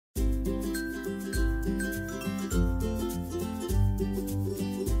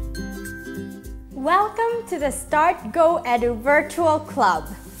Welcome to the StarT GoEdu Virtual Club.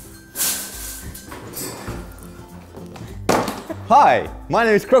 Hi, my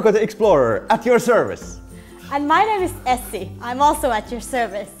name is Crocodile the Explorer, at your service. And my name is Essie. I'm also at your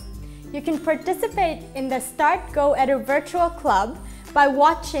service. You can participate in the StarT GoEdu Virtual Club by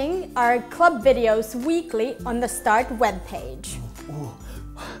watching our club videos weekly on the StarT webpage.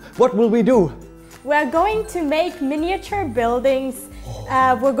 What will we do? We're going to make miniature buildings.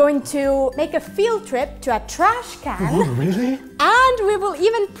 We're going to make a field trip to a trash can. Oh, really? And we will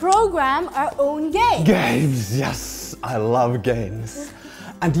even program our own games. Games, yes, I love games.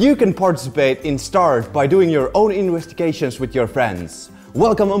 And you can participate in StarT by doing your own investigations with your friends.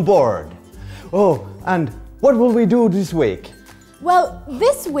 Welcome on board. Oh, and what will we do this week? Well,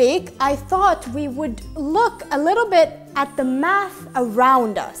 this week I thought we would look a little bit at the math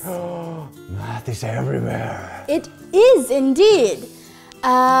around us. Oh, math is everywhere. It is indeed.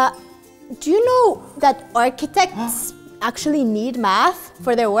 Do you know that architects actually need math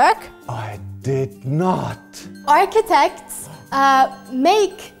for their work? I did not. Architects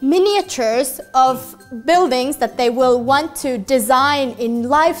make miniatures of buildings that they will want to design in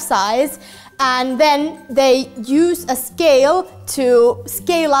life size, and then they use a scale to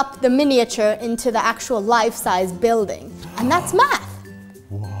scale up the miniature into the actual life-size building. And that's math.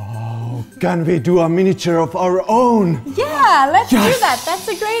 Wow, can we do a miniature of our own? Yeah, let's do that. That's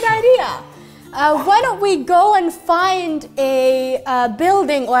a great idea. Why don't we go and find a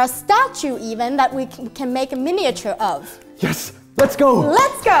building or a statue even that we can make a miniature of? Yes, let's go.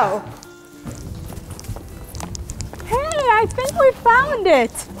 Let's go. Hey, I think we found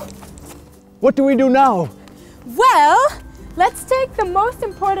it. What do we do now? Well, let's take the most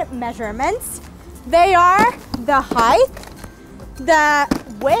important measurements. They are the height, the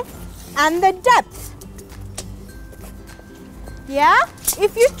width, and the depth. Yeah?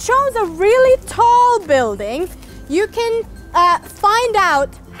 If you chose a really tall building, you can find out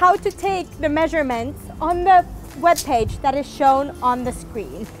how to take the measurements on the webpage that is shown on the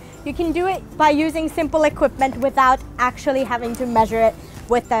screen. You can do it by using simple equipment without actually having to measure it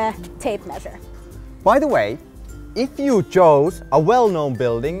with a tape measure. By the way, if you chose a well-known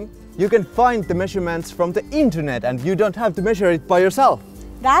building, you can find the measurements from the internet and you don't have to measure it by yourself.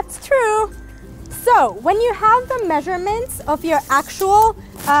 That's true. So, when you have the measurements of your actual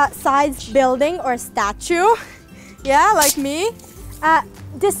size building or statue, yeah, like me,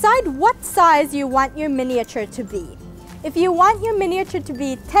 decide what size you want your miniature to be. If you want your miniature to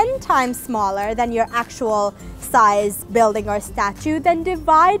be 10 times smaller than your actual size building or statue, then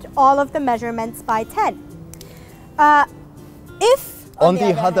divide all of the measurements by 10. On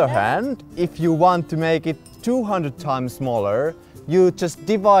the other hand, if you want to make it 200 times smaller, you just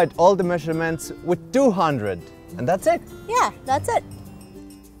divide all the measurements with 200, and that's it. Yeah, that's it.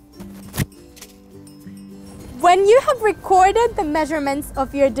 When you have recorded the measurements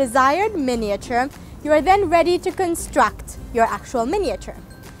of your desired miniature, you are then ready to construct your actual miniature.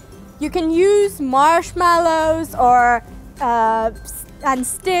 You can use marshmallows or and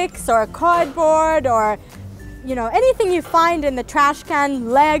sticks or cardboard or anything you find in the trash can,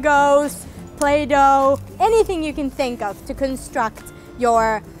 Legos, Play-Doh, anything you can think of to construct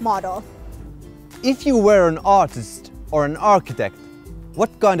your model. If you were an artist or an architect,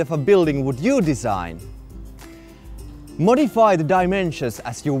 what kind of a building would you design? Modify the dimensions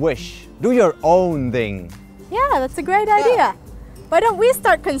as you wish. Do your own thing. Yeah, that's a great idea. Why don't we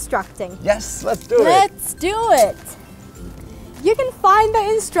start constructing? Yes, let's do it. Let's do it. You can find the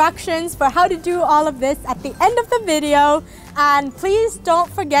instructions for how to do all of this at the end of the video. And please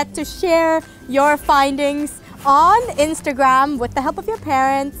don't forget to share your findings on Instagram with the help of your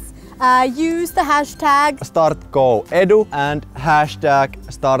parents. Use the hashtag StartGoEdu and hashtag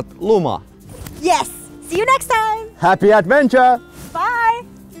StartLuma. Yes! See you next time! Happy adventure!